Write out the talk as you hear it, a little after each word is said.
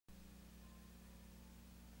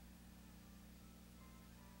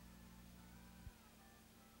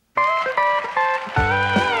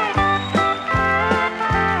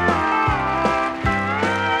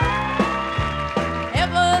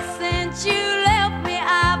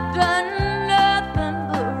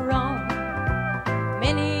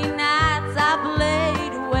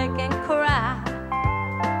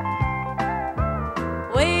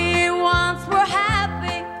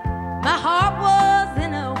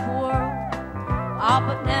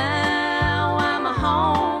but now I'm a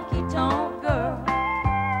honky tonk girl.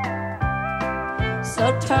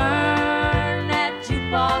 So turn that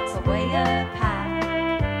jukebox way up high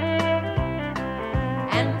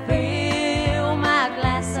and fill my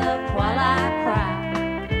glass up while I cry.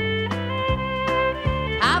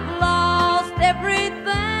 I've lost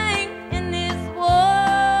everything in this world,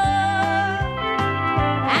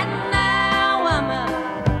 and now I'm a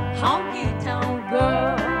honky tonk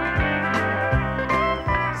girl.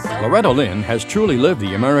 Loretta Lynn has truly lived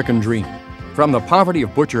the American dream. From the poverty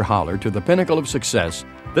of Butcher Holler to the pinnacle of success,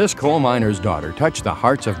 this coal miner's daughter touched the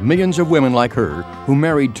hearts of millions of women like her who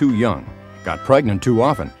married too young, got pregnant too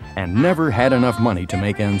often, and never had enough money to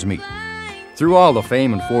make ends meet. Through all the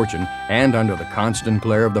fame and fortune, and under the constant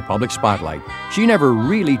glare of the public spotlight, she never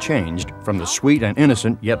really changed from the sweet and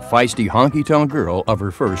innocent yet feisty honky-tonk girl of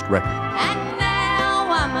her first record. And now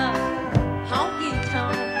I'm a honky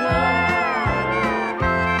tonk girl.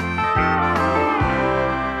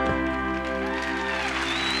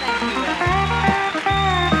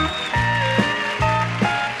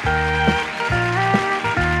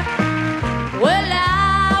 Well,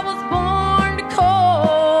 I was born to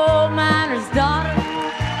coal miner's daughter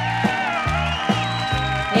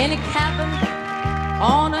in a cabin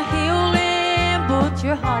on a hill in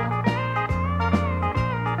Butcher Holler.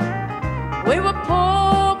 We were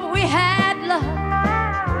poor, but we had love.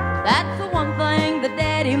 That's the one thing that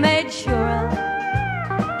Daddy made sure of.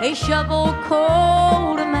 He shoveled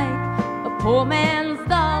coal to make a poor man's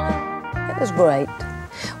dollar. It was great.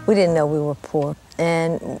 We didn't know we were poor,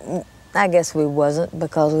 and I guess we wasn't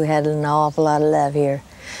because we had an awful lot of love here.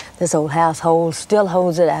 This old household still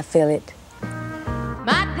holds it, I feel it.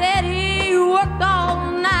 My daddy worked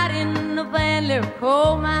all night in the Van Leer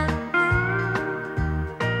coal mine,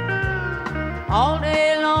 all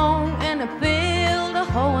day long in the field of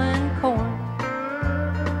hoeing corn.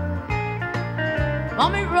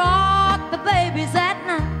 Mommy rocked the babies at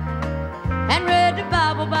night and read the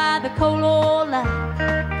Bible by the coal oil light.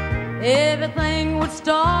 Everything would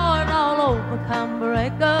start all over come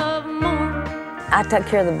break of morn. I took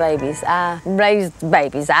care of the babies. I raised the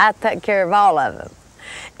babies. I took care of all of them.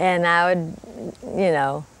 And I would, you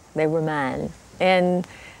know, they were mine. And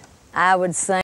I would sing